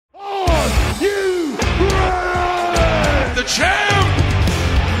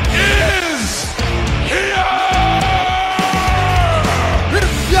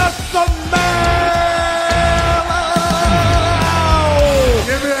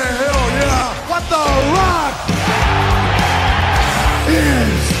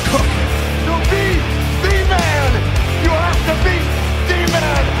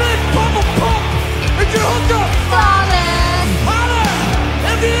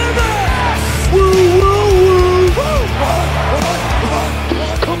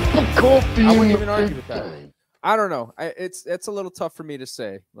I wouldn't even argue with that. I don't know. It's a little tough for me to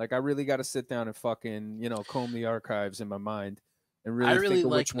say. Like, I really got to sit down and fucking, you know, comb the archives in my mind and really, I really think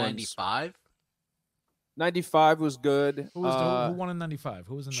of like which ones. 95. 95 was good. Who won in 95?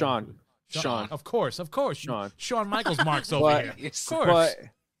 Who was in Sean. 95? Sean. Of course. Sean. Shawn Michaels marks over here. Yes. Of course.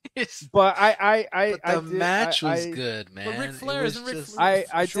 But the match was good, man. But Ric Flair isn't Ric just... Flair.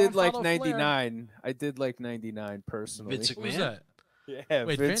 I Sean did like followed 99. I did like 99 personally. Vince Who was McMahon. that? Yeah,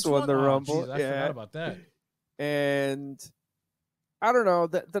 Wait, Vince won the Rumble. Geez, I forgot about that. And I don't know.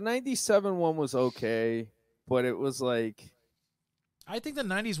 The 97 one was okay, but it was like, I think the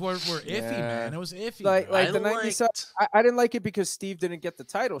 90s were iffy, man. It was iffy. Like I the 97. I didn't like it because Steve didn't get the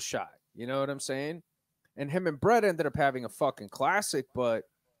title shot. You know what I'm saying? And him and Brett ended up having a fucking classic, but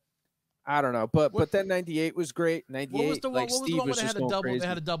I don't know. But then 98 was great. 98, what was the one, Steve where was they just had a going double? crazy. They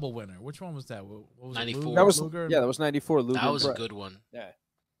had a double winner. Which one was that? What was 94. It? That was Luger? that was 94. Luger That was a Brett. good one. Yeah.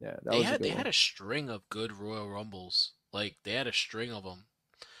 That They was had a good one. a string of good Royal Rumbles. Like, they had a string of them.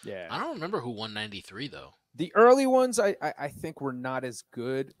 Yeah. I don't remember who won 93 though. The early ones, I think, were not as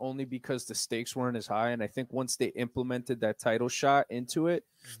good, only because the stakes weren't as high. And I think once they implemented that title shot into it,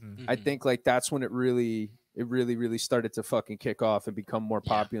 I think like that's when it really started to fucking kick off and become more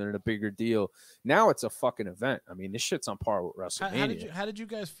popular and a bigger deal. Now it's a fucking event. I mean, this shit's on par with WrestleMania. How did you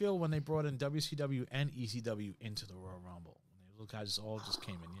guys feel when they brought in WCW and ECW into the Royal Rumble? Those guys all just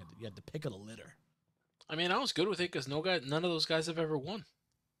came in. You had the pick of the litter. I mean, I was good with it because none of those guys have ever won.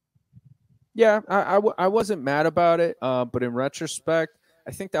 Yeah, I wasn't mad about it, but in retrospect,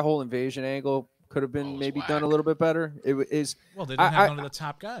 I think that whole invasion angle could have been maybe done a little bit better. It is well, they didn't have none of the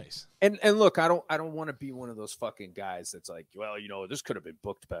top guys. And look, I don't want to be one of those fucking guys that's like, well, you know, this could have been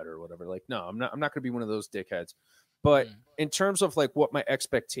booked better or whatever. Like, no, I'm not going to be one of those dickheads. But in terms of like what my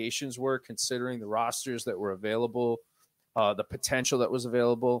expectations were, considering the rosters that were available, the potential that was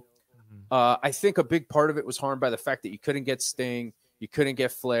available, I think a big part of it was harmed by the fact that you couldn't get Sting, you couldn't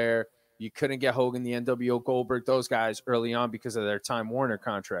get Flair. You couldn't get Hogan, the NWO, Goldberg, those guys early on because of their Time Warner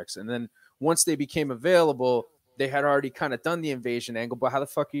contracts. And then once they became available, they had already kind of done the invasion angle. But how the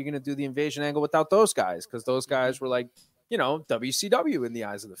fuck are you going to do the invasion angle without those guys? Because those guys were like, you know, WCW in the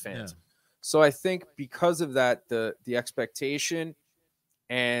eyes of the fans. Yeah. So I think because of that, the expectation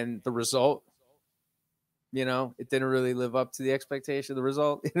and the result, you know, it didn't really live up to the expectation. The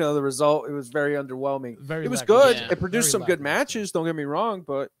result, it was very underwhelming. It was good. Yeah. It produced some good matches. Don't get me wrong,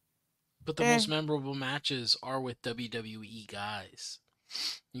 but the most memorable matches are with WWE guys.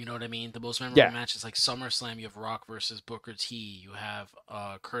 You know what I mean? The most memorable matches like SummerSlam, you have Rock versus Booker T. You have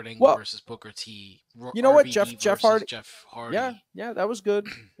Kurt Angle versus Booker T. You know RVD what? Jeff Hardy. Yeah, that was good.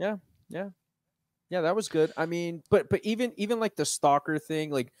 Yeah, that was good. I mean, but even like the Stalker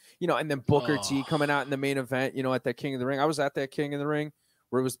thing, like, you know, and then Booker T coming out in the main event, you know, at that King of the Ring. I was at that King of the Ring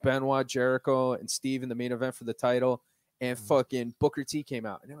where it was Benoit, Jericho, and Steve in the main event for the title. And fucking Booker T came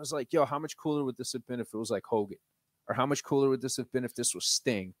out. And it was like, yo, how much cooler would this have been if it was like Hogan? Or how much cooler would this have been if this was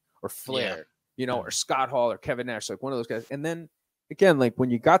Sting or Flair, you know, or Scott Hall or Kevin Nash, like one of those guys. And then, again, like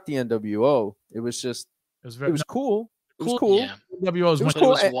when you got the NWO, it was just, it was cool. It was cool. Yeah. NWO was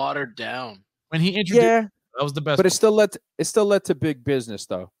cool. It was watered down. When he introduced that was the best. But it still led to big business,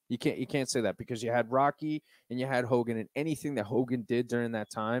 though. You can't say that because you had Rocky and you had Hogan, and anything that Hogan did during that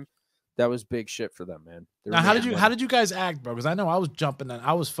time, that was big shit for them, man. Now, how did you guys act, bro? Because I know I was jumping and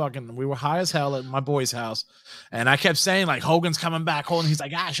I was fucking. We were high as hell at my boy's house, and I kept saying like Hogan's coming back. Hogan, he's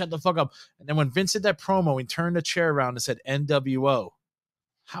like, shut the fuck up. And then when Vince did that promo, he turned the chair around and said NWO.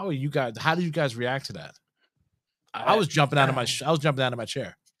 How did you guys react to that? I was jumping out of my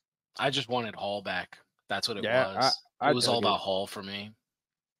chair. I just wanted Hall back. That's what it was. It was all about Hall for me.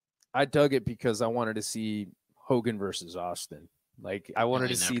 I dug it because I wanted to see Hogan versus Austin. Like, I wanted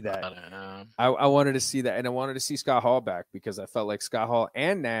to see that. I wanted to see that. And I wanted to see Scott Hall back because I felt like Scott Hall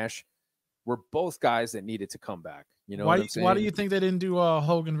and Nash were both guys that needed to come back. You know what I'm saying? Why do you think they didn't do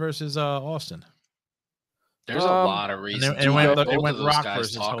Hogan versus Austin? There's a lot of reasons. It went Rock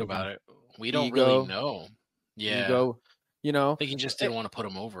versus talk Hogan. about it. We don't really know. Yeah. Ego, you know? I think he just didn't want to put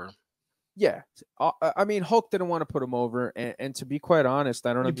him over. Yeah. I mean, Hulk didn't want to put him over. And to be quite honest,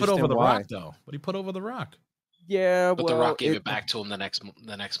 I don't know. He put over The Rock, though. But he put over The Rock. Yeah, but The Rock gave it back to him the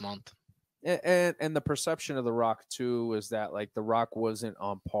next month. And the perception of The Rock too is that like The Rock wasn't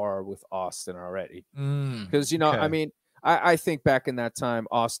on par with Austin already. Because I mean, I think back in that time,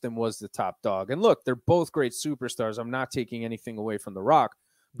 Austin was the top dog. And look, they're both great superstars. I'm not taking anything away from The Rock,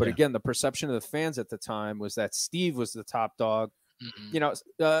 but again, the perception of the fans at the time was that Steve was the top dog. You know,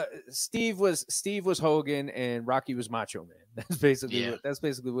 Steve was Hogan and Rocky was Macho Man. That's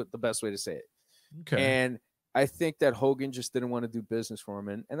basically what the best way to say it. Okay. And I think that Hogan just didn't want to do business for him.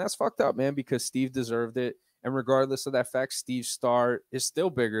 And that's fucked up, man, because Steve deserved it. And regardless of that fact, Steve's star is still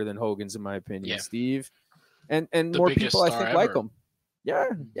bigger than Hogan's, in my opinion. Yeah. Steve and The more biggest people, I think, star like ever. him. Yeah.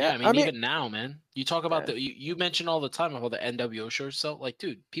 I mean, even now, man, you talk about Yeah. you mention all the time about the NWO shirts. So, like,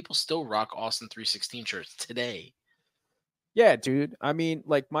 dude, people still rock Austin 316 shirts today. Yeah, dude. I mean,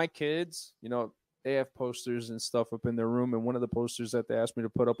 like my kids, you know, they have posters and stuff up in their room, and one of the posters that they asked me to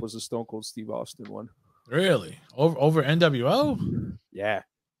put up was a Stone Cold Steve Austin one. Really? Over NWO? Yeah.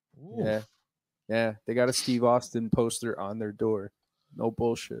 Ooh. Yeah. They got a Steve Austin poster on their door. No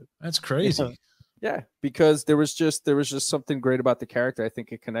bullshit. That's crazy. Yeah, because there was just something great about the character. I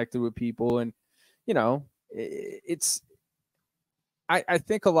think it connected with people, and you know, I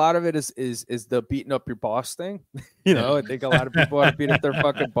think a lot of it is the beating up your boss thing. You know, I think a lot of people want to beat up their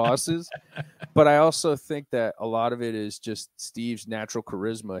fucking bosses, but I also think that a lot of it is just Steve's natural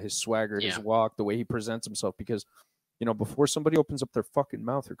charisma, his swagger, his walk, the way he presents himself. Because, you know, before somebody opens up their fucking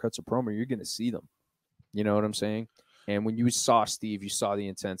mouth or cuts a promo, you're gonna see them. You know what I'm saying? And when you saw Steve, you saw the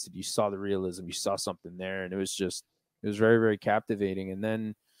intensity, you saw the realism, you saw something there, and it was very, very captivating. And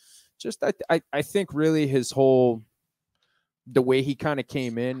then just I think really his whole, the way he kind of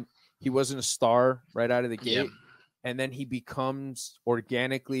came in, he wasn't a star right out of the gate. And then he becomes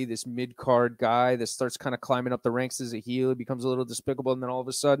organically this mid-card guy that starts kind of climbing up the ranks as a heel. He becomes a little despicable. And then all of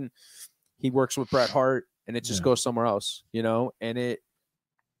a sudden he works with Bret Hart and it just goes somewhere else, you know? And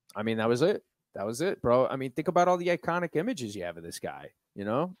that was it. That was it, bro. I mean, think about all the iconic images you have of this guy. You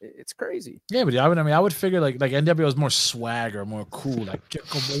know, it's crazy. Yeah, but I would figure like NWO is more swagger, more cool, like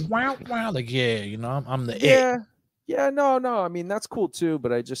wow, like you know, I'm the it. Yeah, no. I mean, that's cool too,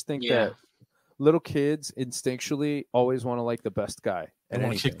 but I just think that little kids instinctually always want to like the best guy. They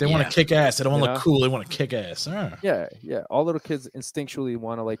want to kick ass. They don't want to look cool. They want to kick ass. Yeah. All little kids instinctually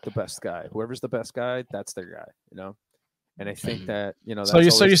want to like the best guy. Whoever's the best guy, that's their guy. You know. And I think that, you know,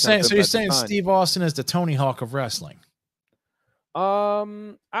 that's you're saying Steve Austin is the Tony Hawk of wrestling.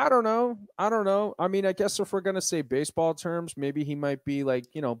 I don't know. I mean, I guess if we're gonna say baseball terms, maybe he might be like,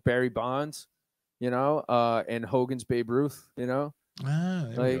 you know, Barry Bonds, you know, and Hogan's Babe Ruth, you know.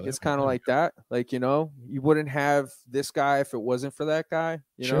 Like it's kind of like that. Like, you know, you wouldn't have this guy if it wasn't for that guy.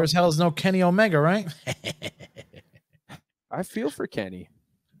 You know? As hell is no Kenny Omega, right? I feel for Kenny.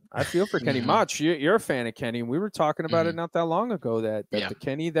 Macho, you're a fan of Kenny. We were talking about it not that long ago that the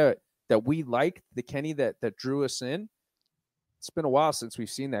Kenny that we liked, the Kenny that drew us in. It's been a while since we've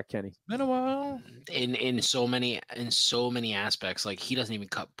seen that Kenny. Been a while. In so many aspects, like he doesn't even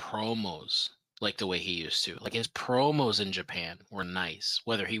cut promos like the way he used to. Like his promos in Japan were nice,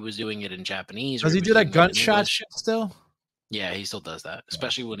 whether he was doing it in Japanese. Does he do that gunshot shit still? Yeah, he still does that,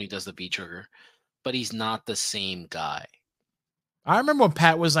 especially when he does the beat trigger. But he's not the same guy. I remember when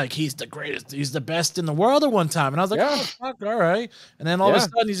Pat was like, he's the greatest, he's the best in the world at one time. And I was like, oh, fuck, all right. And then all of a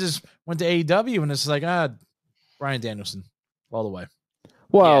sudden he just went to AEW and it's like, Bryan Danielson all the way.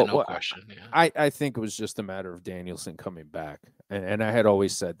 Well, no question. Yeah. I think it was just a matter of Danielson coming back. And I had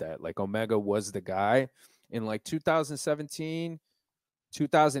always said that. Like Omega was the guy. In like 2017,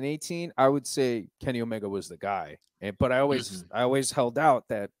 2018, I would say Kenny Omega was the guy. But I always held out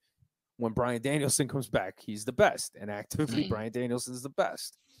that when Bryan Danielson comes back, he's the best, and actively Bryan Danielson's the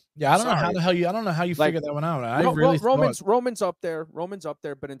best. Yeah, I don't know how you figured that one out. Roman's up there,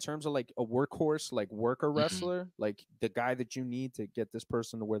 but in terms of like a workhorse, like worker wrestler, like the guy that you need to get this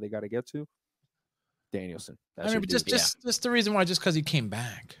person to where they got to get to, Danielson. But just the reason why, just because he came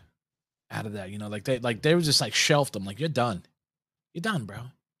back out of that, you know, like they were just like shelved him, like you're done, bro.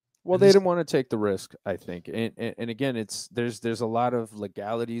 Well, they didn't want to take the risk, I think. And again, there's a lot of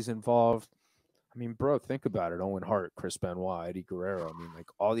legalities involved. I mean, bro, think about it. Owen Hart, Chris Benoit, Eddie Guerrero. I mean, like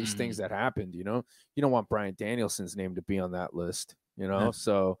all these things that happened, you know, you don't want Bryan Danielson's name to be on that list, you know? Yeah.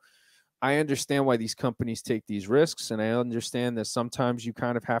 So I understand why these companies take these risks. And I understand that sometimes you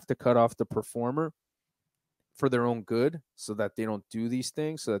kind of have to cut off the performer for their own good so that they don't do these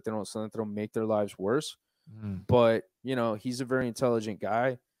things, so that they don't make their lives worse. But, you know, he's a very intelligent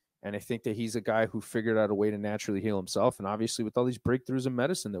guy. And I think that he's a guy who figured out a way to naturally heal himself. And obviously with all these breakthroughs in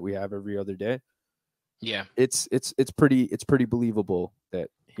medicine that we have every other day, it's pretty believable that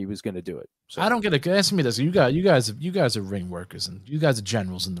he was going to do it. So I don't get it. Answer me this. You guys are ring workers and you guys are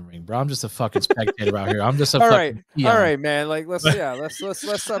generals in the ring, bro. I'm just a fucking spectator out here. I'm just a all right, man. Like let's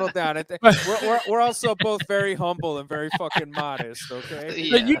settle down. We're also both very humble and very fucking modest. Okay.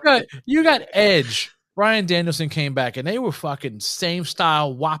 Yeah. You got Edge. Bryan Danielson came back and they were fucking same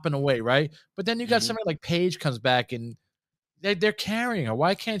style whopping away, right? But then you got somebody like Paige comes back and they're carrying her.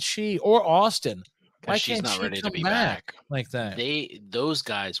 Why can't she, or Austin, Why Because she's can't not she ready to come be back back. like that? Those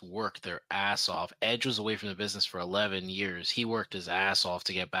guys worked their ass off. Edge was away from the business for 11 years. He worked his ass off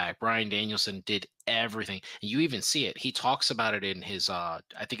to get back. Bryan Danielson did everything. And you even see it. He talks about it in his I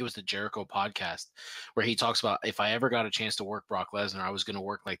think it was the Jericho podcast, where he talks about, if I ever got a chance to work Brock Lesnar, I was going to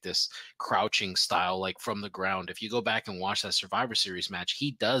work like this crouching style, like from the ground. If you go back and watch that Survivor Series match,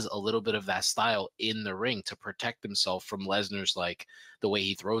 he does a little bit of that style in the ring to protect himself from Lesnar's, like the way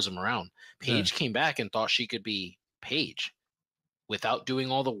he throws him around. Paige came back and thought she could be Paige without doing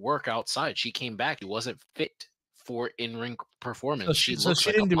all the work outside. She came back. She wasn't fit for in-ring performance. So she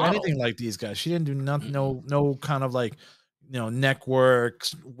she didn't do anything like these guys. She didn't do nothing, no kind of like, neck work,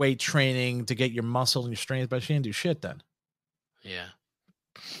 weight training to get your muscle and your strength, but she didn't do shit then. Yeah.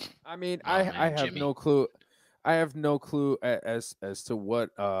 I mean, I have no clue. I have no clue as to what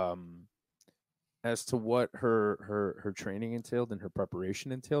her training entailed and her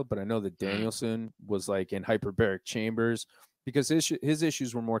preparation entailed, but I know that Danielson was like in hyperbaric chambers because his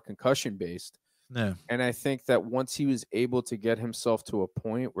issues were more concussion based. Yeah. And I think that once he was able to get himself to a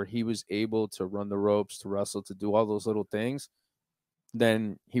point where he was able to run the ropes, to wrestle, to do all those little things,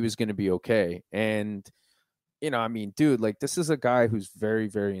 then he was going to be okay. And I mean, dude, like this is a guy who's very,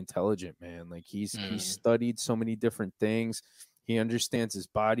 very intelligent, man. Like he's studied so many different things. He understands his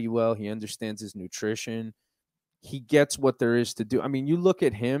body well. He understands his nutrition. He gets what there is to do. I mean, you look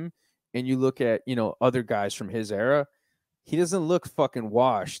at him and you look at, other guys from his era. He doesn't look fucking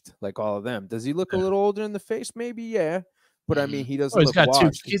washed like all of them. Does he look a little older in the face? Maybe, yeah. But I mean, he doesn't look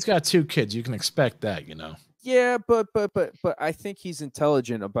washed. He's got 2 kids. You can expect that, Yeah, but I think he's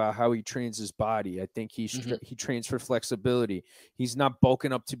intelligent about how he trains his body. I think he trains for flexibility. He's not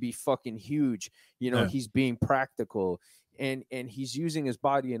bulking up to be fucking huge. He's being practical, and he's using his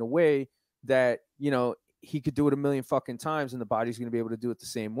body in a way that he could do it a million fucking times, and the body's going to be able to do it the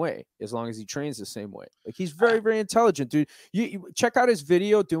same way as long as he trains the same way. Like he's very, very intelligent, dude. You check out his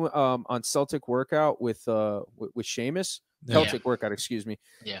video doing on Celtic Workout with Sheamus. Celtic Workout, excuse me.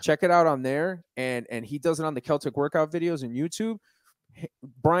 Yeah. Check it out on there, and he does it on the Celtic Workout videos on YouTube.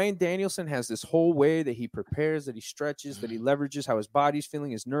 Bryan Danielson has this whole way that he prepares, that he stretches, that he leverages how his body's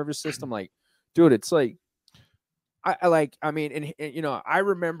feeling, his nervous system. Like, dude, it's like I mean, I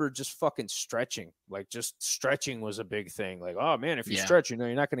remember just fucking stretching. Like, just stretching was a big thing. Like, oh man, if you stretch, you're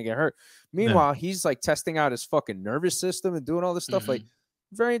not going to get hurt. Meanwhile, he's like testing out his fucking nervous system and doing all this stuff. Like,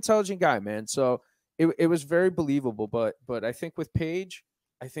 very intelligent guy, man. So it was very believable. But I think with Paige,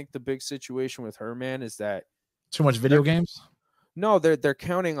 I think the big situation with her, man, is that too much video games. No, they're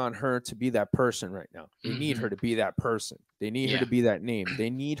counting on her to be that person right now. They need her to be that person. They need her to be that name. They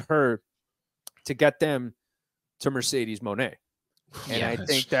need her to get them to Mercedes Moné. And I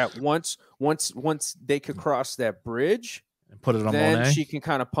think that once they could cross that bridge and put it on then Moné, she can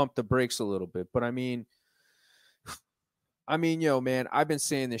kind of pump the brakes a little bit. But I mean, man, I've been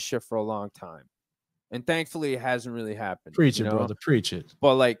saying this shit for a long time. And thankfully it hasn't really happened. Preach it, brother. Preach it.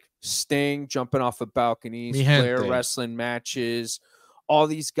 But like Sting jumping off of balconies, Flair wrestling matches, all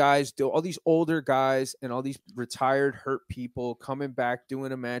these guys all these older guys and all these retired hurt people coming back,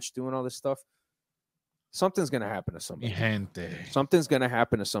 doing a match, doing all this stuff. Something's gonna happen to somebody. Something's gonna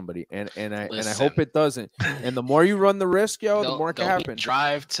happen to somebody, and I hope it doesn't. And the more you run the risk, the more it can happen.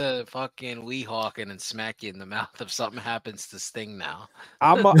 Drive to fucking Weehawken and smack you in the mouth if something happens to Sting now.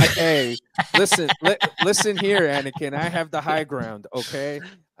 Hey, listen here, Anakin. I have the high ground. Okay,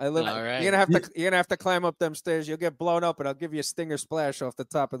 all right. You're gonna have to climb up them stairs. You'll get blown up, and I'll give you a stinger splash off the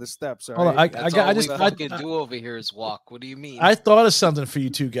top of the steps. All right? I just do over here is walk. What do you mean? I thought of something for you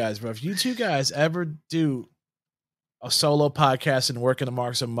two guys, bro. If you two guys ever do a solo podcast and work in the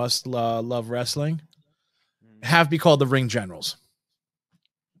marks of Must Love Wrestling, have to be called the Ring Generals.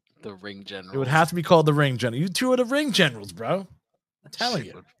 The Ring Generals. It would have to be called the Ring Generals. You two are the Ring Generals, bro. I'm telling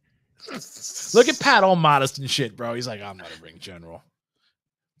you. Look at Pat, all modest and shit, bro. He's like, I'm not a Ring General.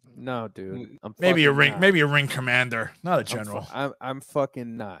 No, dude. Maybe a ring commander, not a general. I'm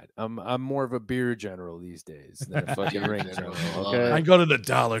fucking not. I'm more of a beer general these days than a fucking ring general. Okay? I go to the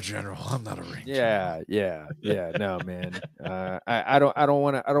Dollar General. I'm not a ring. Yeah. No, man. I don't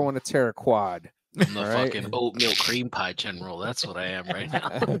want to tear a quad. I'm the fucking oatmeal cream pie general. That's what I am right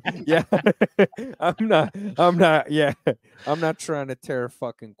now. Yeah. I'm not. Yeah. I'm not trying to tear a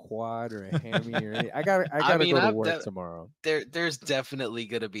fucking quad or a hammy or anything. I gotta go to work tomorrow. There's definitely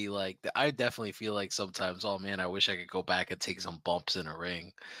gonna be like, I definitely feel like sometimes, oh man, I wish I could go back and take some bumps in a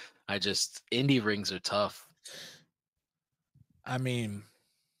ring. Indie rings are tough. I mean,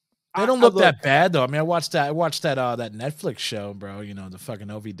 They don't look that bad though. I mean, I watched that Netflix show, bro. You know, the fucking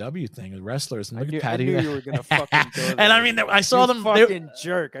OVW thing with wrestlers. And look at Patty. I knew you were gonna fucking go there. And I mean, I saw them. Fucking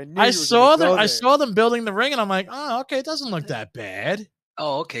jerk. I saw them building the ring, and I'm like, oh, okay, it doesn't look that bad.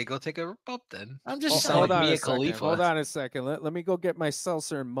 Oh, okay. Go take a bump then. I'm just hold on a second. Let me go get my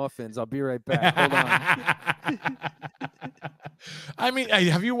seltzer and muffins. I'll be right back. Hold on. I mean,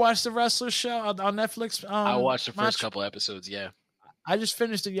 have you watched the wrestler show on Netflix? I watched the first couple episodes. Yeah. I just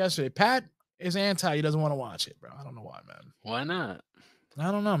finished it yesterday. Pat is anti. He doesn't want to watch it, bro. I don't know why, man. Why not?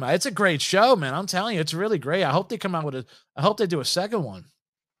 I don't know, man. It's a great show, man. I'm telling you, it's really great. I hope they come out with I hope they do a second one.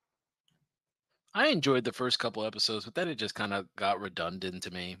 I enjoyed the first couple episodes, but then it just kind of got redundant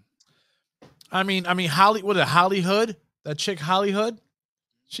to me. I mean, Hollywood, that chick Hollywood,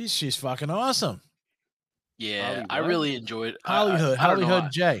 she's fucking awesome. Yeah, I really enjoyed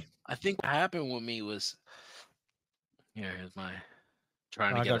Hollywood J. I think what happened with me was, here's my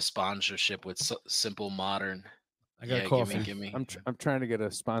trying to get a sponsorship with Simple Modern. I got coffee. Give me. I'm trying to get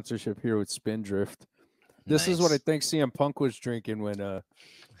a sponsorship here with Spindrift. This is what I think CM Punk was drinking when he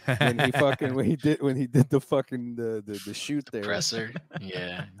did the fucking the shoot there. Presser.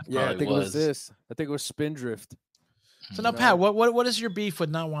 Yeah. I think it was this. I think it was Spindrift. So now, Pat, what is your beef with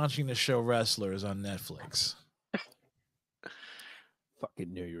not watching the show Wrestlers on Netflix?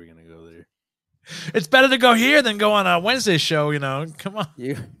 Fucking knew you were gonna go there. It's better to go here than go on a Wednesday show, you know. Come on.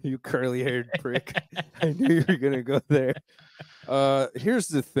 You curly-haired prick. I knew you were going to go there. Here's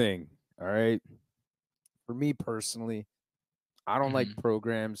the thing, all right? For me personally, I don't like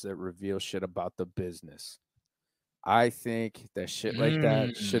programs that reveal shit about the business. I think that shit like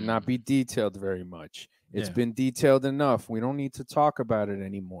that should not be detailed very much. It's been detailed enough. We don't need to talk about it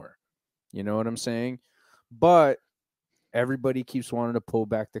anymore. You know what I'm saying? But everybody keeps wanting to pull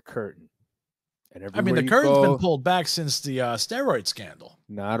back the curtain. And I mean, the curtain's been pulled back since the steroid scandal.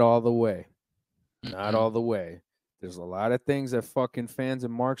 Not all the way. Not all the way. There's a lot of things that fucking fans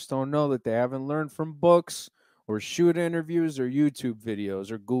and marks don't know that they haven't learned from books or shoot interviews or YouTube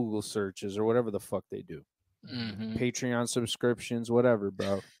videos or Google searches or whatever the fuck they do. Patreon subscriptions, whatever,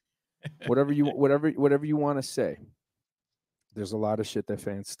 bro. whatever you want to say. There's a lot of shit that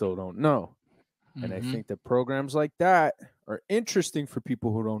fans still don't know. And I think that programs like that are interesting for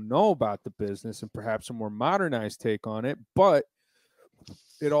people who don't know about the business and perhaps a more modernized take on it, but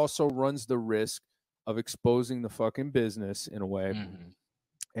it also runs the risk of exposing the fucking business in a way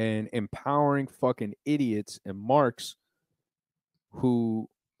and empowering fucking idiots and marks who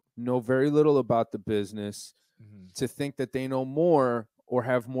know very little about the business to think that they know more or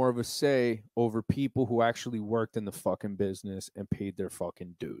have more of a say over people who actually worked in the fucking business and paid their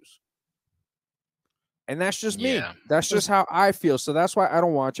fucking dues. And that's just me. That's just how I feel. So that's why I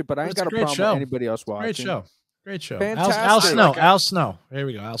don't watch it. But I ain't got a problem with anybody else watching. Great show. Fantastic. Al Snow. Here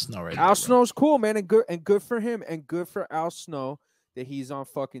we go. Al Snow. Al Snow's cool, man, and good for him, and good for Al Snow that he's on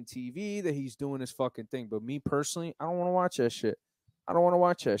fucking TV, that he's doing his fucking thing. But me personally, I don't want to watch that shit. I don't want to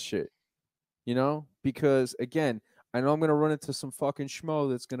watch that shit. You know, because again, I know I'm gonna run into some fucking schmo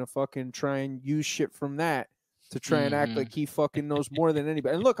that's gonna fucking try and use shit from that to try and act like he fucking knows more than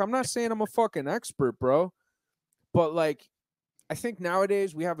anybody. And look, I'm not saying I'm a fucking expert, bro. But, like, I think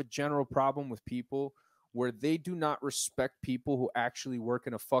nowadays we have a general problem with people where they do not respect people who actually work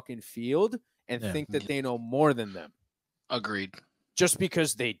in a fucking field and think that they know more than them. Agreed. Just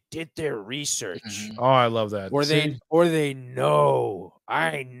because they did their research. Oh, I love that. Or they know.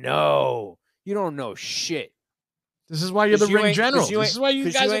 I know. You don't know shit. This is why you're the ring generals. This is why you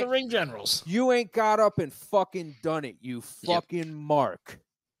guys are the ring generals. You ain't got up and fucking done it, you fucking mark.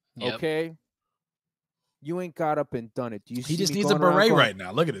 Okay? You ain't got up and done it. Do you see he just needs a beret right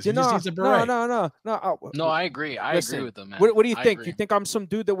now. Look at this. He just needs a beret. No. No, I agree. I agree with them, man. What do you think? You think I'm some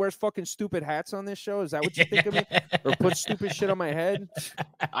dude that wears fucking stupid hats on this show? Is that what you think of me? Or put stupid shit on my head?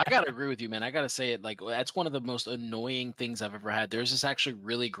 I gotta agree with you, man. I gotta say it. Like, that's one of the most annoying things I've ever had. There's this actually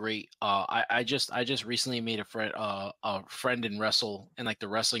really great. I just recently made a friend in like the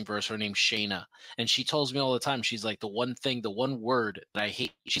wrestling verse. Her name's Shayna, and she tells me all the time. She's like, the one word that I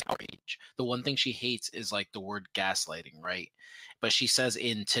hate. She's outraged. The one thing she hates is like the word gaslighting, right? But she says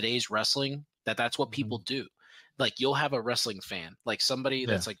in today's wrestling that's what people do. Like, you'll have a wrestling fan, like somebody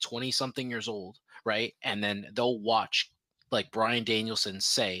that's like 20 something years old, right? And then they'll watch like Bryan Danielson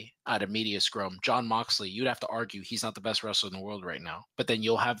say at a media scrum, John Moxley, you'd have to argue he's not the best wrestler in the world right now. But then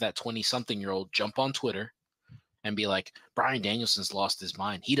you'll have that 20 something year old jump on Twitter and be like, Bryan Danielson's lost his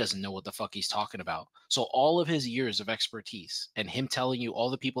mind. He doesn't know what the fuck he's talking about. So all of his years of expertise and him telling you all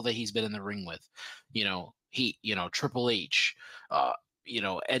the people that he's been in the ring with, Triple H,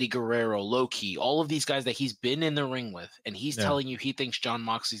 Eddie Guerrero, Low-Ki, all of these guys that he's been in the ring with, and he's telling you he thinks Jon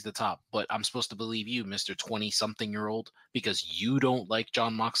Moxley's the top, but I'm supposed to believe you, Mr. 20-something-year-old, because you don't like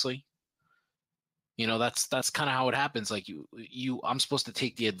Jon Moxley? That's kind of how it happens. Like I'm supposed to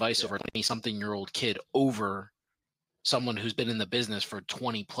take the advice of a 20-something-year-old kid over someone who's been in the business for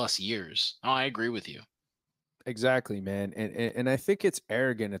 20 plus years. Oh, I agree with you. Exactly, man. And I think it's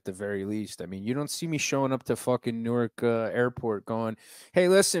arrogant at the very least. I mean, you don't see me showing up to fucking Newark airport going, hey,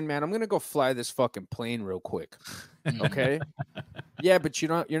 listen, man, I'm going to go fly this fucking plane real quick. Okay. Yeah, but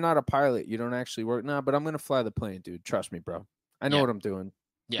you're not a pilot. You don't actually work. Nah, but I'm going to fly the plane, dude. Trust me, bro. I know what I'm doing.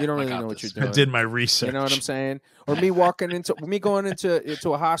 Yeah, you don't really know what you're doing. I did my research. You know what I'm saying? Or me going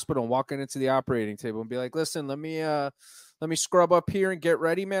into a hospital and walking into the operating table and be like, listen, let me scrub up here and get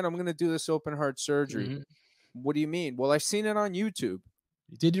ready, man. I'm going to do this open heart surgery. Mm-hmm. What do you mean? Well, I've seen it on YouTube.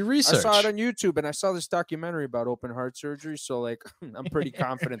 You did your research. I saw it on YouTube, and I saw this documentary about open heart surgery. So, like, I'm pretty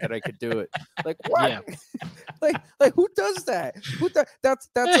confident that I could do it. Like, what? Yeah. like, who does that? That's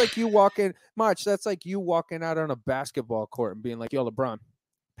like you walking, March. That's like you walking out on a basketball court and being like, "Yo, LeBron,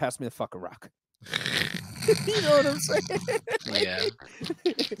 pass me the fucking rock." You know what I'm saying? Yeah.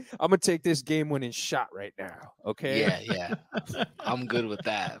 I'm gonna take this game-winning shot right now. Okay. Yeah. I'm good with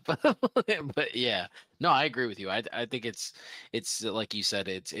that. But yeah, no, I agree with you. I think it's like you said,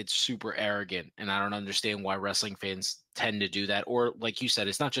 it's super arrogant, and I don't understand why wrestling fans tend to do that. Or like you said,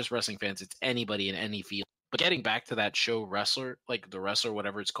 it's not just wrestling fans; it's anybody in any field. But getting back to that show, Wrestler, like the Wrestler,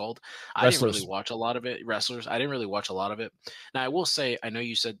 whatever it's called, I didn't really watch a lot of it. Wrestlers, I didn't really watch a lot of it. Now, I will say, I know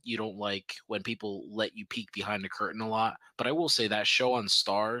you said you don't like when people let you peek behind the curtain a lot, but I will say that show on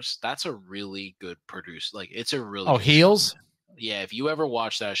Stars, that's a really good produce. Like, it's a really good Heels. Show. Yeah, if you ever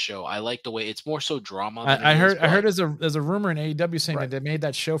watch that show, I like the way it's more so drama. I heard there's a rumor in AEW saying that they made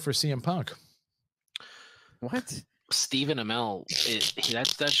that show for CM Punk. What? Stephen Amell,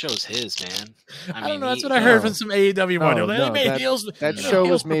 that show's his, man. I don't know. That's what I heard from some AEW money. That show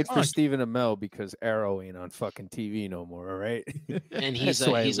was made for Stephen Amell because Arrow ain't on fucking TV no more, all right? And he's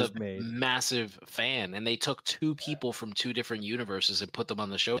a massive fan. And they took two people from two different universes and put them on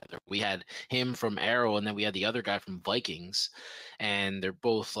the show together. We had him from Arrow, and then we had the other guy from Vikings. And they're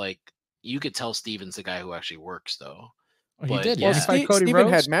both like, you could tell Steven's the guy who actually works, though. Oh, he did. Yeah. Steven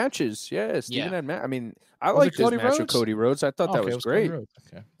had matches. Yeah, Steven had matches. I mean, I liked his match with Cody Rhodes. I thought that was great.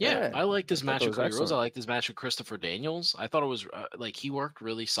 Okay. Yeah, I liked his match with Cody Rhodes. I liked his match with Christopher Daniels. I thought it was like he worked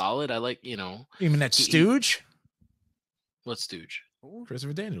really solid. I like, You mean that Stooge? What Stooge?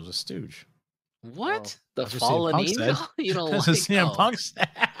 Christopher Daniels, a Stooge. What? The fallen angel? You don't like CM Punk said.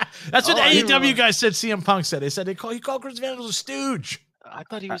 That's what AEW guys said CM Punk said. They said he called Christopher Daniels a Stooge. I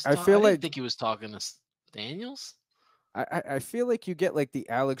thought he was I didn't think he was talking to Daniels. I feel like you get like the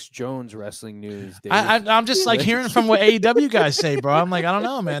Alex Jones wrestling news. Dave. I'm just like hearing from what AEW guys say, bro. I'm like, I don't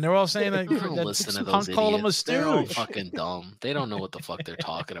know, man. They're all saying that listen to those called him a stooge. They're all fucking dumb. They don't know what the fuck they're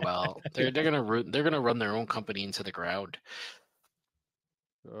talking about. They're gonna run their own company into the ground.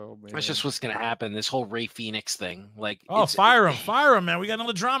 Oh man, that's just what's gonna happen. This whole Ray Phoenix thing, like, fire him, man. We got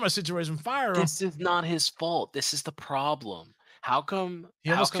another drama situation. Fire him. This is not his fault. This is the problem. How come he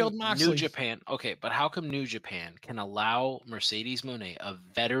almost killed Moxley? New Japan, okay, but how come New Japan can allow Mercedes Moné, a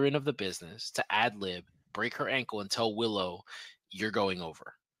veteran of the business, to ad-lib, break her ankle, and tell Willow, "You're going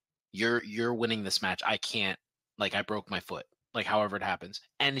over. You're winning this match. I can't. Like, I broke my foot. Like, however it happens."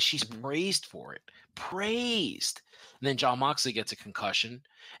 And she's praised for it. Praised. And then Jon Moxley gets a concussion,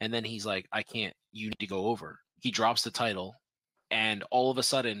 and then he's like, "I can't. You need to go over." He drops the title, and all of a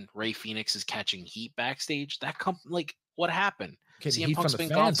sudden, Ray Phoenix is catching heat backstage. What happened? CM Punk's been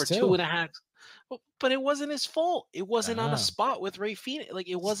gone for 2.5. But it wasn't his fault. It wasn't on a spot with Ray Phoenix. Like,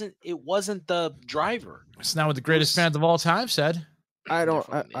 it wasn't the driver. It's not what the greatest fans of all time said. I don't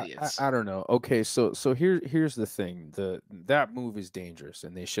know. Okay, so here's the thing. That move is dangerous,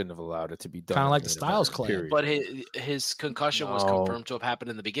 and they shouldn't have allowed it to be done. Kind of like the Styles claim. But his concussion was confirmed to have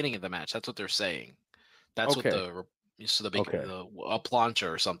happened in the beginning of the match. That's what they're saying. That's what the a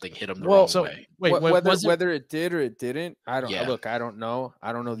plancha or something hit him the wrong way. Wait, whether it did or it didn't, I don't look. I don't know.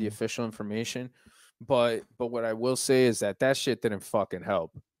 I don't know the official information, but what I will say is that shit didn't fucking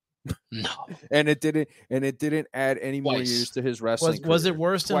help. No, and it didn't add any more years to his wrestling. Was it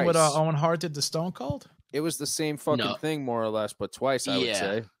worse than what Owen Hart did to Stone Cold? It was the same fucking thing, more or less, but twice. I would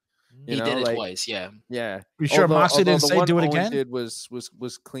say. He did it twice, yeah. You sure Moxley didn't say do it again? Did was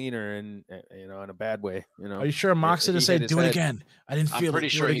cleaner and in a bad way. Are you sure Moxley didn't say do it again? I didn't feel it. Pretty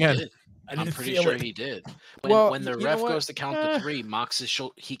sure he did. I'm pretty sure he did. When the ref goes to count to 3, Mox's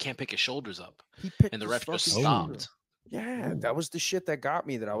he can't pick his shoulders up, and the ref just stopped. Yeah, that was the shit that got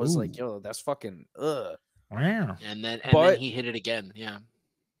me. That I was like, yo, that's fucking ugh. Wow. And then he hit it again. Yeah.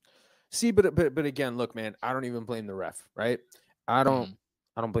 See, but again, look, man, I don't even blame the ref, right? I don't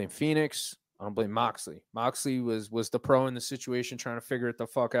blame Phoenix. I don't blame Moxley. Moxley was the pro in the situation, trying to figure it the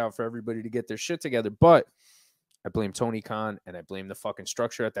fuck out for everybody to get their shit together. But I blame Tony Khan and I blame the fucking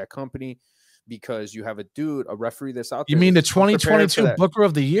structure at that company, because you have a referee that's out there. You mean the 2022 Booker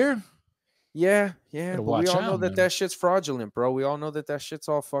of the Year? Yeah. But we all know man. that shit's fraudulent, bro. We all know that shit's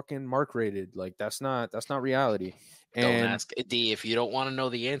all fucking mark rated. Like that's not reality. Don't ask D if you don't want to know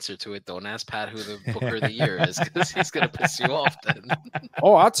the answer to it. Don't ask Pat who the Booker of the Year is, because he's gonna piss you off then.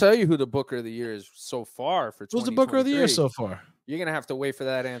 Oh, I'll tell you who the Booker of the Year is so far for 2023. Who's the Booker of the Year so far? You're gonna have to wait for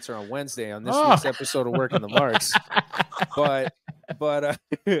that answer on Wednesday on this week's episode of Working the Marks. But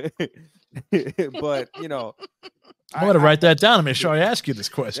you know, I'm gonna write that down and make sure I ask you this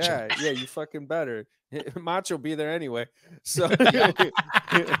question. Yeah, you fucking better. Macho be there anyway. So,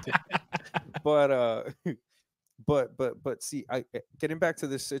 but see, getting back to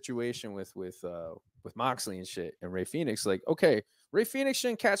this situation with Moxley and shit and Ray Phoenix, like, okay, Ray Phoenix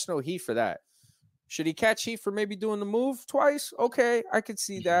shouldn't catch no heat for that. Should he catch heat for maybe doing the move twice? Okay, I could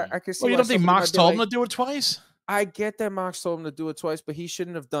see that. I could see. Well, you don't think Mox told him to do it twice? I get that Mox told him to do it twice, but he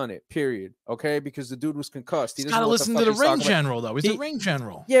shouldn't have done it, period. Okay? Because the dude was concussed. He's got to listen to the ring general, though. He's the ring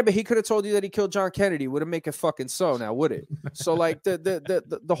general. Yeah, but he could have told you that he killed John Kennedy. Wouldn't make it fucking so now, would it? So, like,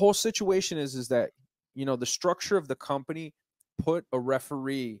 the whole situation is that, you know, the structure of the company put a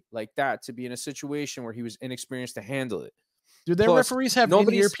referee like that to be in a situation where he was inexperienced to handle it. Do their referees have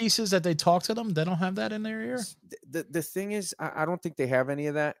any earpieces that they talk to them? They don't have that in their ear? The thing is, I don't think they have any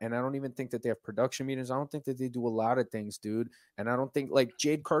of that, and I don't even think that they have production meetings. I don't think that they do a lot of things, dude. And I don't think, like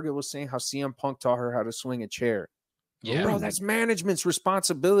Jade Cargill was saying, how CM Punk taught her how to swing a chair. Yeah, bro, that's management's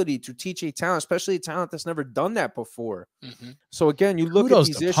responsibility to teach a talent, especially a talent that's never done that before. So again, you look at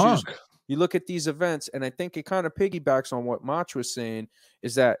these issues, you look at these events, and I think it kind of piggybacks on what Macho was saying,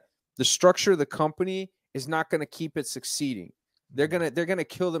 is that the structure of the company is not going to keep it succeeding. They're gonna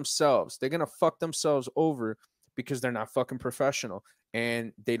kill themselves. They're gonna fuck themselves over because they're not fucking professional,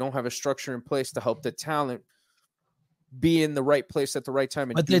 and they don't have a structure in place to help the talent be in the right place at the right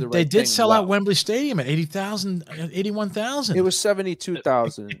time. And but they did sell out Wembley Stadium at 80,000, 81,000. It was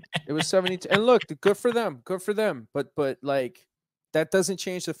 72,000. It was 72. And look, good for them. Good for them. But like, that doesn't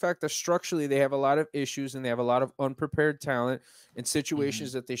change the fact that structurally they have a lot of issues and they have a lot of unprepared talent in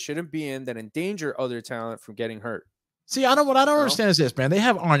situations that they shouldn't be in, that endanger other talent from getting hurt. See, what I don't understand is this, man. They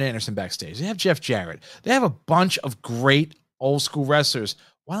have Arn Anderson backstage. They have Jeff Jarrett. They have a bunch of great old school wrestlers.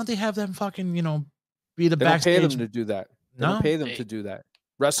 Why don't they have them fucking, be the backstage? They don't pay them to do that. They don't pay them to do that.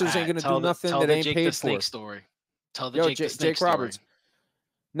 Wrestlers ain't going to do nothing that ain't paid for. Tell the Jake Roberts.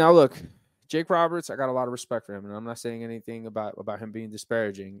 Now, look, Jake Roberts, I got a lot of respect for him, and I'm not saying anything about him being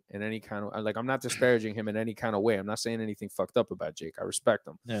disparaging in any kind of, like, I'm not disparaging him in any kind of way. I'm not saying anything fucked up about Jake. I respect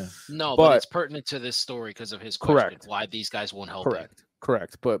him. Yeah. No, but it's pertinent to this story because of his question. Why these guys won't help him.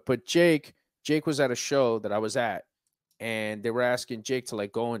 Correct. But Jake was at a show that I was at, and they were asking Jake to,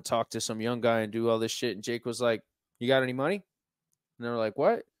 like, go and talk to some young guy and do all this shit, and Jake was like, "You got any money?" And they were like,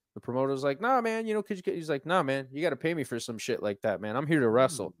 "What?" The promoter was like, "Nah, man, he's like, "Nah, man, you got to pay me for some shit like that, man. I'm here to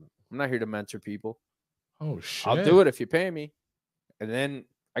wrestle. I'm not here to mentor people." Oh, shit. I'll do it if you pay me. And then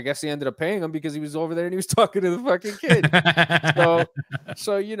I guess he ended up paying him because he was over there and he was talking to the fucking kid.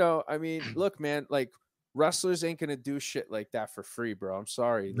 So, I mean, look, man, like, wrestlers ain't going to do shit like that for free, bro. I'm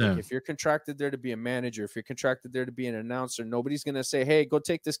sorry. Like, if you're contracted there to be a manager, if you're contracted there to be an announcer, nobody's going to say, "Hey, go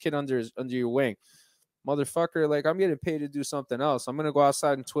take this kid under your wing." Motherfucker, like, I'm getting paid to do something else. I'm going to go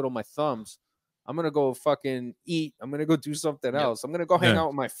outside and twiddle my thumbs. I'm going to go fucking eat. I'm going to go do something else. I'm going to go hang out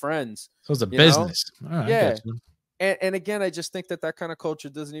with my friends. So it's a business. Right, yeah. And again, I just think that kind of culture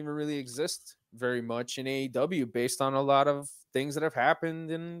doesn't even really exist very much in AEW based on a lot of things that have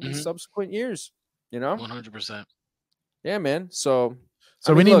happened in the subsequent years, 100%. Yeah, man. So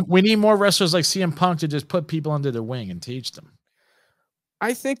we need more wrestlers like CM Punk to just put people under their wing and teach them.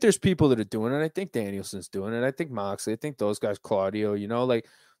 I think there's people that are doing it. I think Danielson's doing it. I think Moxley. I think those guys, Claudio,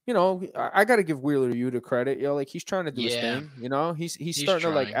 I got to give Wheeler Yuta credit. Like, he's trying to do his thing. He's starting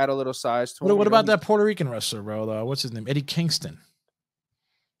to, like, add a little size to him. What about that Puerto Rican wrestler, bro? What's his name? Eddie Kingston.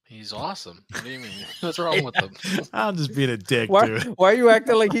 He's awesome. What do you mean? What's wrong with him? I'm just being a dick, dude. Why are you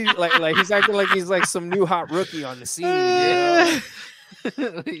acting like he's acting like he's like some new hot rookie on the scene?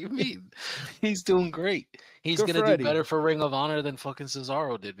 What do you mean? He's doing great. He's going to do better for Ring of Honor than fucking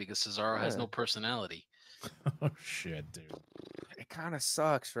Cesaro did, because Cesaro has no personality. Oh, shit, dude. It kind of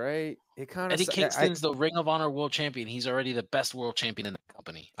sucks, right? Eddie Kingston's the Ring of Honor world champion. He's already the best world champion in the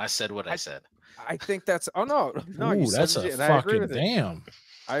company. I said what I said. I think that's... Oh, no. Ooh, that's a fucking damn.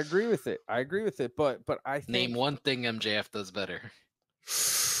 I agree with it. But I think Name one thing MJF does better.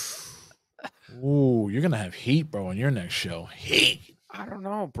 Ooh, you're gonna have heat, bro, on your next show. Heat. I don't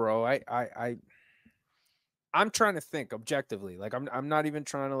know, bro. I'm trying to think objectively. Like I'm not even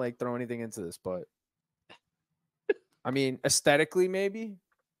trying to like throw anything into this, but I mean aesthetically, maybe.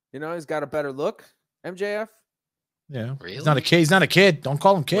 You know, he's got a better look. MJF. Yeah, really? He's not a kid. He's not a kid. Don't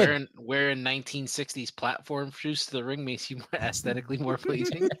call him kid. Wearing 1960s platform shoes to the ring makes you aesthetically more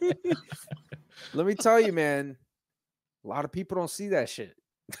pleasing. Let me tell you, man. A lot of people don't see that shit.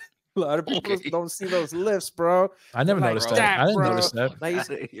 A lot of people don't see those lifts, bro. I never noticed that. I didn't notice that.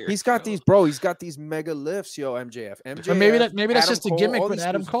 Like, he's got these, bro. He's got these mega lifts, yo. MJF. But maybe that's just a gimmick with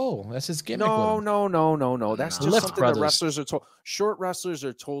Adam Cole. That's his gimmick. No. That's just Lift something brothers. the wrestlers are told. Short wrestlers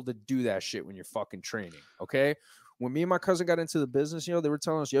are told to do that shit when you're fucking training. Okay. When me and my cousin got into the business, they were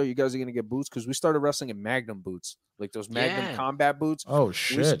telling us, yo, you guys are gonna get boots because we started wrestling in Magnum boots, like those Magnum combat boots. Oh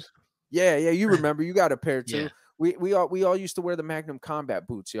shit. Yeah. You remember? You got a pair too. Yeah. We all used to wear the Magnum combat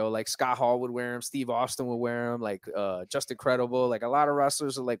boots, yo. Like Scott Hall would wear them, Steve Austin would wear them, like Just Incredible. Like a lot of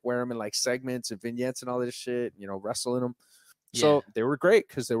wrestlers would like wear them in like segments and vignettes and all this shit, wrestling them. So they were great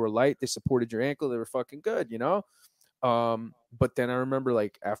because they were light, they supported your ankle, they were fucking good, But then I remember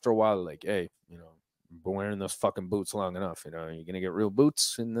like after a while, like, hey, I've been wearing those fucking boots long enough, you're gonna get real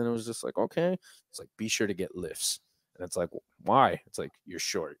boots. And then it was just like, okay, it's like be sure to get lifts. And it's like, why? It's like you're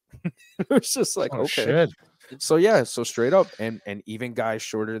short. It's just like, okay. Shit. So straight up, and even guys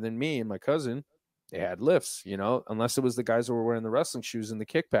shorter than me and my cousin, they had lifts, unless it was the guys who were wearing the wrestling shoes and the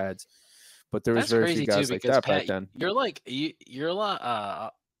kick pads. But there was very few guys like that back then. You're like you're a lot.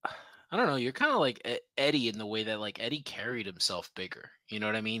 I don't know. You're kind of like Eddie in the way that like Eddie carried himself bigger. You know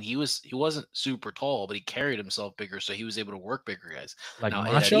what I mean? He wasn't super tall, but he carried himself bigger, so he was able to work bigger guys. Like now,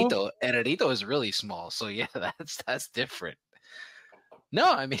 Macho? Edito is really small, so yeah, that's different. No,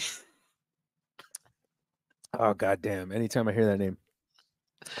 I mean. Oh goddamn! Anytime I hear that name,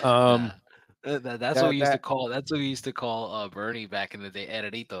 that's what we used to call. That's what we used to call Bernie back in the day.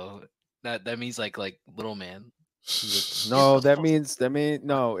 Edito. That means like little man. No, that means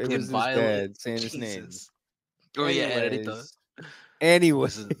no. It was his dad saying his name. Oh yeah, Edito.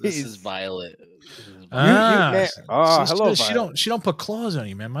 Anyways, this is Violet. Hello, Violet. She don't put claws on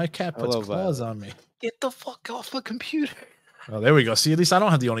you, man. My cat puts claws on me. Get the fuck off the computer. Oh, there we go. See, at least I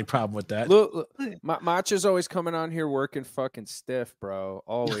don't have the only problem with that. Look, Macho's always coming on here working fucking stiff, bro.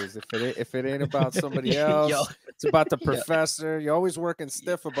 Always. If it ain't about somebody else, it's about the professor. You're always working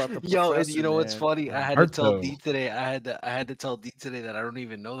stiff about the professor. And you know what's funny? I had to tell Dee today. I had to tell Dee today that I don't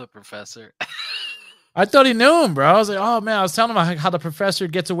even know the professor. I thought he knew him, bro. I was like, oh man, I was telling him how the professor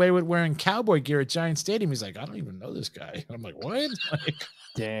gets away with wearing cowboy gear at Giant Stadium. He's like, I don't even know this guy. I'm like, what? Like,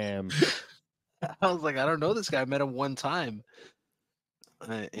 damn. I was like, I don't know this guy. I met him one time,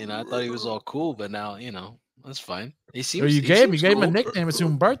 and I thought he was all cool. But now, that's fine. He seems. You gave him a nickname. It's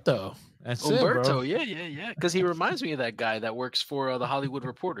Umberto. That's Umberto. It, bro. Yeah. Because he reminds me of that guy that works for the Hollywood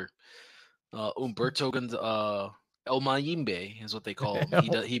Reporter. Umberto El Mayimbe is what they call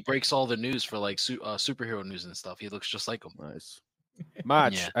him. He breaks all the news for like superhero news and stuff. He looks just like him. Nice.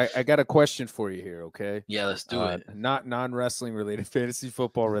 Mach, I got a question for you here, okay? Yeah, let's do it. Not non-wrestling related, fantasy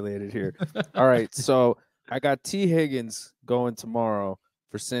football related here. All right, so I got T. Higgins going tomorrow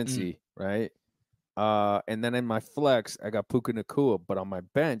for Cincy, right? And then in my flex, I got Puka Nacua, but on my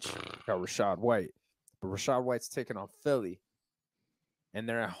bench, I got Rashad White. But Rashad White's taking on Philly, and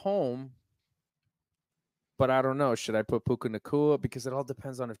they're at home. But I don't know. Should I put Puka Nacua? Because it all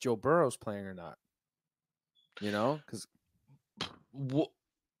depends on if Joe Burrow's playing or not. Because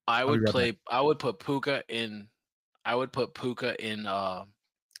I would put Puka in. I would put Puka in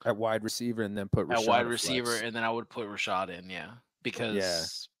at wide receiver and then put Rashad at wide receiver and then I would put Rashad in. Yeah,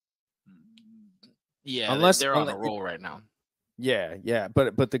 because unless they're on a roll right now. Yeah.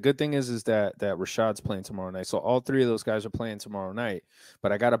 But the good thing is that Rashad's playing tomorrow night. So all three of those guys are playing tomorrow night.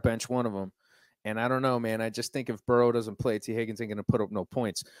 But I got to bench one of them. And I don't know, man. I just think if Burrow doesn't play, T. Higgins ain't going to put up no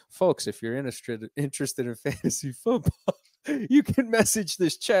points. Folks, if you're interested in fantasy football, you can message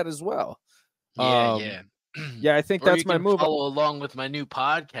this chat as well. Yeah. Yeah, I think that's my move. Follow along with my new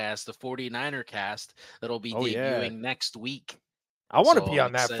podcast, the 49er Cast, that'll be debuting next week. I want to be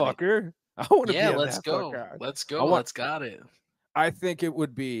on that fucker. I want to be on let's that go. fucker. Let's go. Let's got it. I think it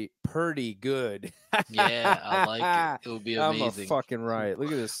would be pretty good. Yeah, I like it. It would be amazing. I'm fucking right. Look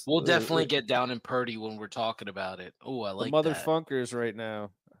at this. We'll definitely get down in Purdy when we're talking about it. Oh, I like the motherfuckers right now.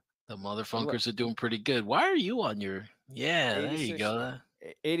 The motherfuckers are doing pretty good. Why are you on your? Yeah, there you go.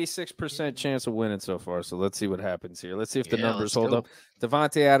 86% chance of winning so far. So let's see what happens here. Let's see if the numbers hold up.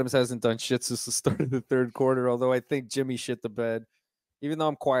 Devontae Adams hasn't done shit since the start of the third quarter. Although I think Jimmy shit the bed. Even though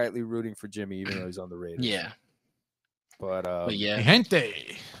I'm quietly rooting for Jimmy, even though he's on the Raiders. Yeah. But yeah.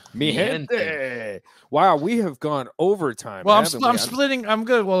 Mi gente. Wow, we have gone overtime. Well, I'm splitting. I'm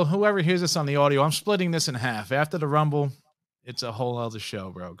good. Well, whoever hears this on the audio, I'm splitting this in half. After the Rumble, it's a whole other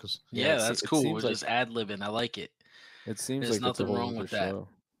show, bro. Yeah, that's cool. We're just ad-libbing. I like it. It seems There's like nothing wrong with that. Show.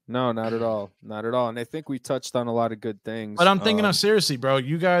 No, not at all. Not at all. And I think we touched on a lot of good things. But I'm thinking of seriously, bro.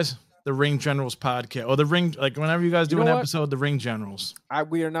 You guys, the Ring Generals podcast, or the Ring, like whenever you guys do an episode, the Ring Generals.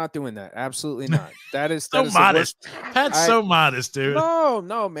 We are not doing that. Absolutely not. That is so modest. Pat's so modest, dude.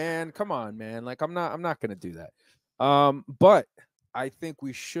 No, man. Come on, man. Like I'm not gonna do that. But I think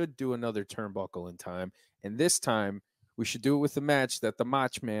we should do another turnbuckle in time, and this time we should do it with the match that the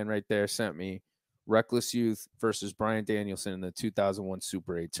Macho Man right there sent me. Reckless Youth versus Bryan Danielson in the 2001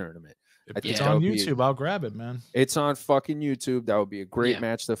 Super 8 tournament. It's on YouTube. I'll grab it, man. It's on fucking YouTube. That would be a great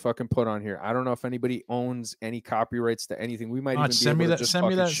match to fucking put on here. I don't know if anybody owns any copyrights to anything. We might even be able to just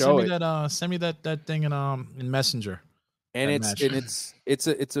fucking show it. Send me that thing in Messenger. And it's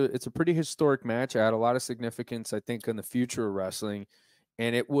a pretty historic match. I had a lot of significance, I think, in the future of wrestling,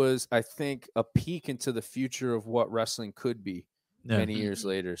 and it was, I think, a peek into the future of what wrestling could be many years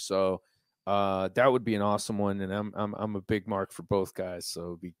later. So. That would be an awesome one, and I'm a big mark for both guys,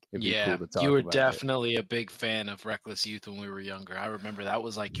 so it'd be cool to talk about. You were definitely a big fan of Reckless Youth when we were younger. I remember that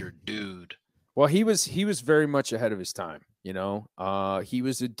was like your dude. Well, he was very much ahead of his time, you know. He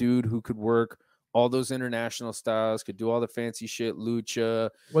was a dude who could work all those international styles, could do all the fancy shit, lucha.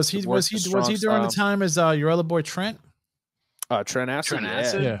 Was he during the time as your other boy Trent? Trent Acid.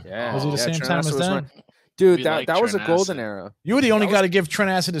 Yeah. Was he the same time as that? Dude, that was a golden era. You were the only guy to give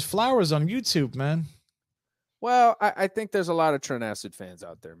Trent Acid his flowers on YouTube, man. Well, I think there's a lot of Trent Acid fans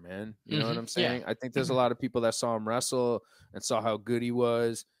out there, man. You know what I'm saying? I think there's a lot of people that saw him wrestle and saw how good he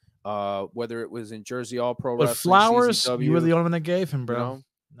was, whether it was in Jersey All Pro Wrestling. But flowers, CZW, you were the only one that gave him, bro. You know?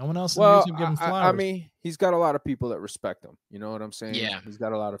 No one else on YouTube gave him flowers. I mean, he's got a lot of people that respect him. You know what I'm saying? Yeah. He's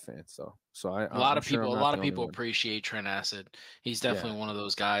got a lot of fans. So a lot of people appreciate Trent Acid. He's definitely one of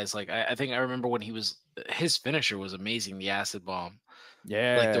those guys. Like I think I remember when his finisher was amazing, the acid bomb.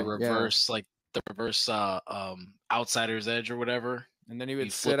 Yeah. Like the reverse, outsider's edge or whatever. And then he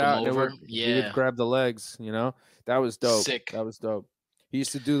would sit out and he would grab the legs, you know? That was dope. Sick. That was dope. He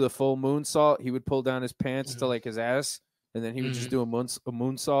used to do the full moonsault. He would pull down his pants to like his ass. And then he would just do a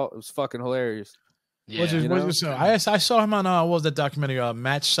moonsault. It was fucking hilarious. Yeah. I saw him on what was that documentary?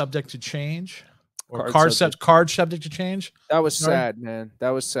 Match Subject to Change, or Card Subject to Change. That was sad, man.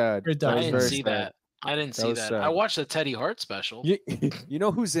 That was sad. I didn't see that. I watched the Teddy Hart special. You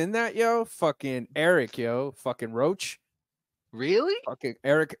know who's in that, yo? Fucking Eric, yo. Fucking Roach. Really? Fucking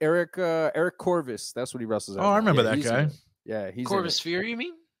Eric Corvus. That's what he wrestles at. Oh, I remember that guy. He's Corvus Fury, you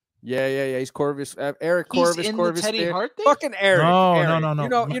mean? Yeah. He's Corvus. Eric Corvus. He's in Corvus. The Teddy Hart thing? Fucking Eric.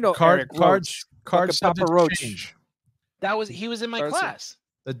 No. You know Card Papa Roach. He was in my class.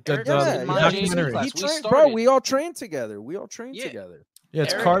 The documentary. We all trained together. Yeah,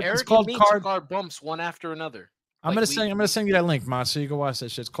 it's called Card Bumps one after another. I'm gonna send you that link, Ma, so you can watch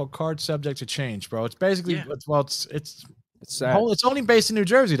that shit. It's called Card Subject to Change, bro. It's basically it's sad. It's only based in New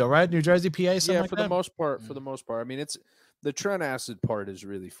Jersey though, right? New Jersey, PA, something like for that? the most part. For the most part. I mean, it's the Trent Acid part is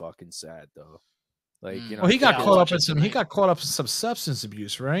really fucking sad though. Like, you know, he got caught up in some substance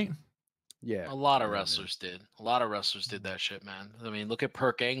abuse, right? Yeah. A lot of wrestlers did. A lot of wrestlers did that shit, man. I mean, look at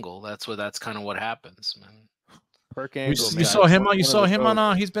Perk Angle. That's kind of what happens, man. Perk Angle. You saw him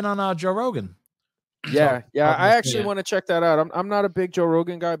on he's been on Joe Rogan. Yeah. I actually want to check that out. I'm not a big Joe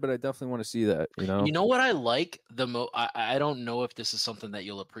Rogan guy, but I definitely want to see that. You know what I like the most? I don't know if this is something that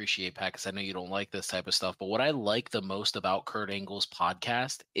you'll appreciate, Pat, because I know you don't like this type of stuff. But what I like the most about Kurt Angle's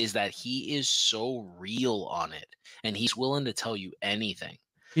podcast is that he is so real on it, and he's willing to tell you anything.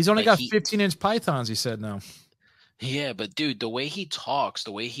 He's only got 15-inch pythons. He said no. Yeah, but dude, the way he talks,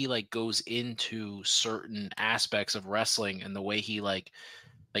 the way he like goes into certain aspects of wrestling, and the way he like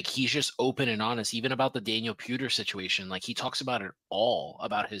he's just open and honest, even about the Daniel Puder situation. Like he talks about it all,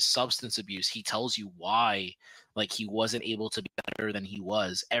 about his substance abuse. He tells you why, like he wasn't able to be better than he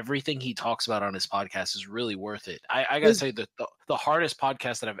was. Everything he talks about on his podcast is really worth it. I gotta say that the hardest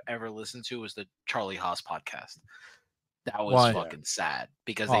podcast that I've ever listened to was the Charlie Haas podcast. That was fucking sad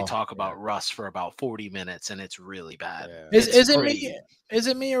because they talk about Russ for about 40 minutes and it's really bad. Yeah. Is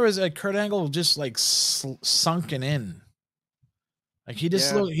it me or is it Kurt Angle just like sunken in? Like he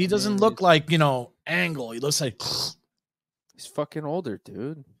doesn't look like, Angle. He looks like he's fucking older,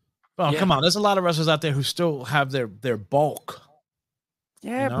 dude. Oh, come on. There's a lot of wrestlers out there who still have their bulk.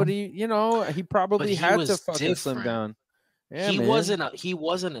 Yeah, but he probably had to fucking slim down. Yeah, he man. wasn't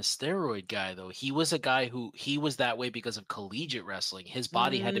a steroid guy though. He was a guy who he was that way because of collegiate wrestling. His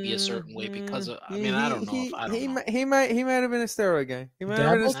body had to be a certain way because of. I mean, I don't know. He might have been a steroid guy. He might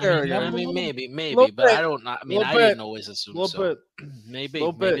have been a Dabbled? steroid guy. I mean, maybe, Little but bit. I don't. I mean, Little I bit. didn't always assume Little so. bit. Maybe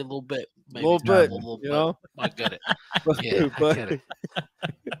Little a bit. little bit, maybe Little just bit, a little you bit. know? I get it. But, Yeah, I get it.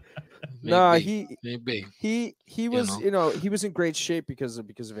 Nah, maybe he was, he was in great shape because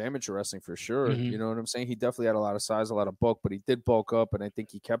of amateur wrestling for sure. Mhm. You know what I'm saying? He definitely had a lot of size, a lot of bulk, but he did bulk up, and I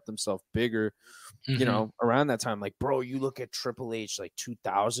think he kept himself bigger. You know, around that time, like, bro, you look at Triple H, like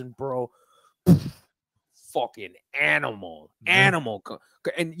 2000, bro, fucking animal, and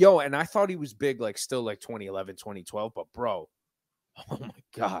and I thought he was big, like still like 2011, 2012, but bro, oh my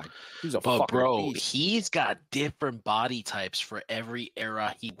god, he's a fucking beast. He's got different body types for every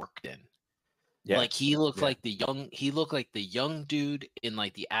era he worked in. Yeah. Like he looked like the young dude in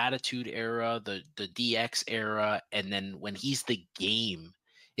like the Attitude Era, the DX era, and then when he's the Game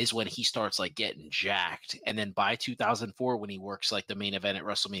is when he starts like getting jacked. And then by 2004, when he works like the main event at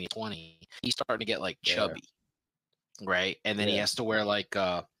WrestleMania 20, he's starting to get like chubby. Right. And then he has to wear like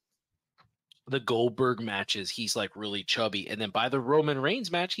the Goldberg matches, he's like really chubby. And then by the Roman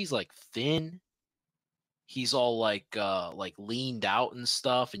Reigns match, he's like thin. He's all like leaned out and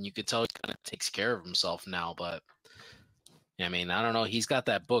stuff, and you could tell he kind of takes care of himself now. But I mean, I don't know. He's got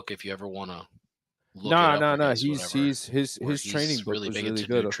that book if you ever want to look it up. No. His training book really was big really into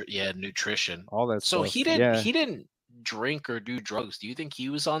good. nutrition. All that so stuff. he didn't drink or do drugs. Do you think he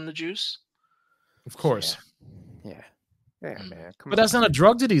was on the juice? Of course. Yeah, man. But that's not a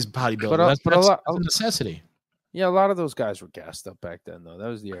drug to these bodybuilders. That's a necessity. Yeah, a lot of those guys were gassed up back then, though. That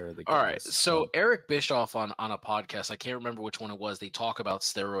was the era of the gas. All right, so Eric Bischoff on a podcast, I can't remember which one it was, they talk about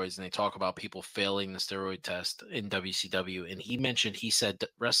steroids and they talk about people failing the steroid test in WCW, and he said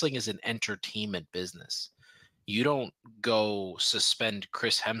that wrestling is an entertainment business. You don't go suspend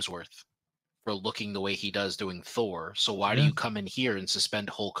Chris Hemsworth for looking the way he does doing Thor, so why do you come in here and suspend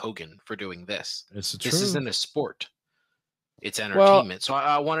Hulk Hogan for doing this? This isn't a sport. It's entertainment. Well, so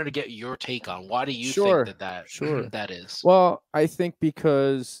I wanted to get your take on why do you think that is? Well, I think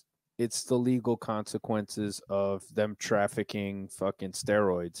because it's the legal consequences of them trafficking fucking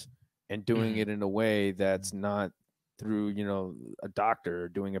steroids and doing it in a way that's not through, a doctor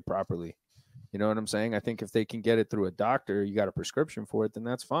doing it properly. You know what I'm saying? I think if they can get it through a doctor, you got a prescription for it, then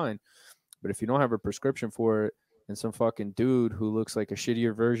that's fine. But if you don't have a prescription for it and some fucking dude who looks like a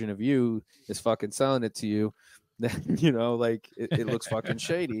shittier version of you is fucking selling it to you, then it looks fucking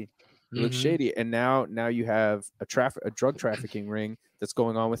shady. It looks shady. And now you have a drug trafficking ring that's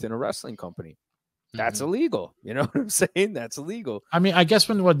going on within a wrestling company. That's illegal. You know what I'm saying? That's illegal. I mean, I guess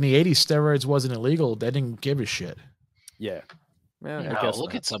when in the 80s steroids wasn't illegal, they didn't give a shit. Yeah.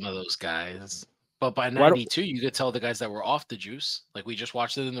 Look at some of those guys. But by 92, you could tell the guys that were off the juice. Like we just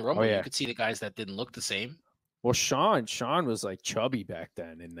watched it in the Rumble. You could see the guys that didn't look the same. Well, Sean was like chubby back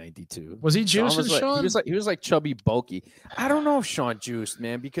then in 92. Was he juicing, Sean? He was like chubby, bulky. I don't know if Sean juiced,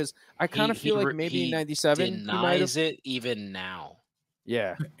 man, because I kind of feel like maybe in 97 denies it even now.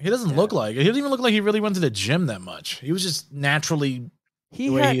 Yeah. He doesn't look like it. He doesn't even look like he really went to the gym that much. He was just naturally the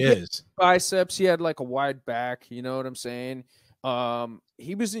way he is. Biceps, he had like a wide back, you know what I'm saying?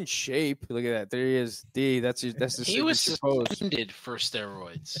 He was in shape. Look at that. There he is. D, that's his he was suspended pose. for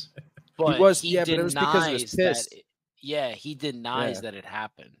steroids. But but it was because of his piss. He denies that it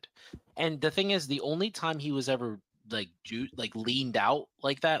happened. And the thing is, the only time he was ever like leaned out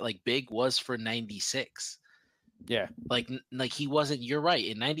like that, like big, was for 96. Yeah. Like he wasn't, you're right.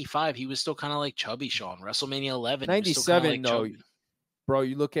 In 95, he was still kind of like chubby Sean. WrestleMania 11. 97, no. Bro,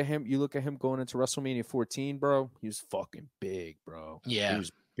 you look at him going into WrestleMania 14, bro. He was fucking big, bro. Yeah. He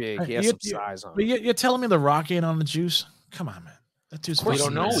was big. He had some size on him. But you're telling me The Rock ain't on the juice? Come on, man. We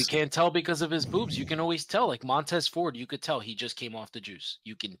don't know. We can't tell because of his boobs. You can always tell. Like Montez Ford, you could tell he just came off the juice.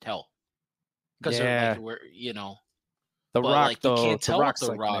 You can tell. Because The Rock, though, you can't tell The Rock's The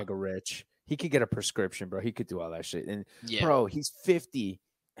like Rock. mega rich. He could get a prescription, bro. He could do all that shit. And bro, he's 50.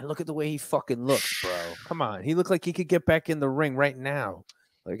 And look at the way he fucking looks, bro. Come on. He looked like he could get back in the ring right now.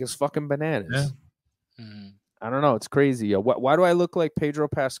 Like it's fucking bananas. Yeah. I don't know. It's crazy. Why do I look like Pedro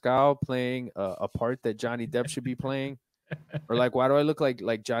Pascal playing a part that Johnny Depp should be playing? Or like, why do I look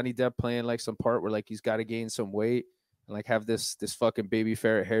like Johnny Depp playing like some part where like he's got to gain some weight and like have this fucking baby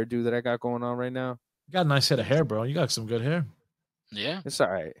ferret hairdo that I got going on right now? You got a nice head of hair, bro. You got some good hair. Yeah, it's all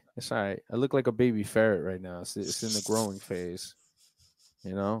right. It's all right. I look like a baby ferret right now. It's in the growing phase,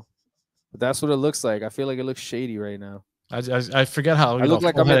 But that's what it looks like. I feel like it looks shady right now. I forget how I look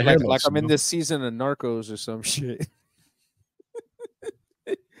like I'm in this season of Narcos or some shit.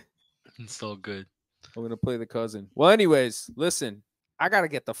 It's so good. I'm gonna play the cousin. Well, anyways, listen, I gotta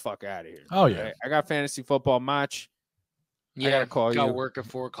get the fuck out of here. Oh yeah, right? I got fantasy football match. Yeah, I gotta call you. Got work at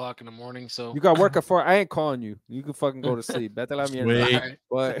 4 o'clock in the morning, so you got work at 4. I ain't calling you. You can fucking go to sleep. Vete la mierda.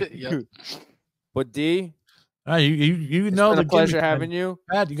 But but D, you know the pleasure gimmick, having man. you.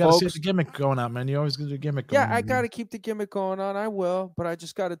 Pat, you gotta see the gimmick going on, man. You always do the gimmick going on. I gotta keep the gimmick going on. I will, but I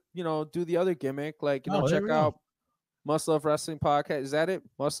just gotta, do the other gimmick. Like, check out Must Love Wrestling Podcast. Is that it?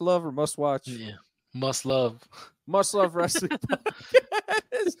 Must Love or Must Watch? Yeah. Must Love Wrestling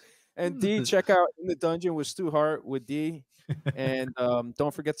Podcast. And D, check out In the Dungeon with Stu Hart with D. And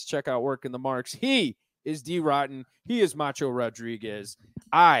don't forget to check out Work in the Marks. He is Dee Rotten. He is Macho Rodriguez.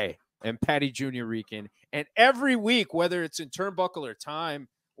 I am Patty Jr. Rican. And every week, whether it's in Turnbuckle or Time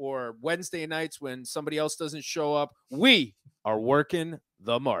or Wednesday nights when somebody else doesn't show up, we are working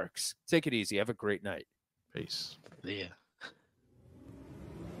the marks. Take it easy. Have a great night. Peace. Yeah.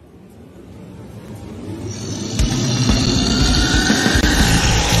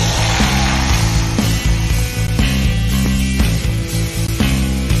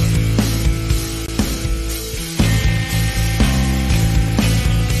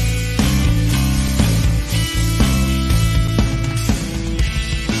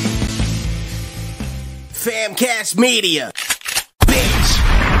 Famcast Media.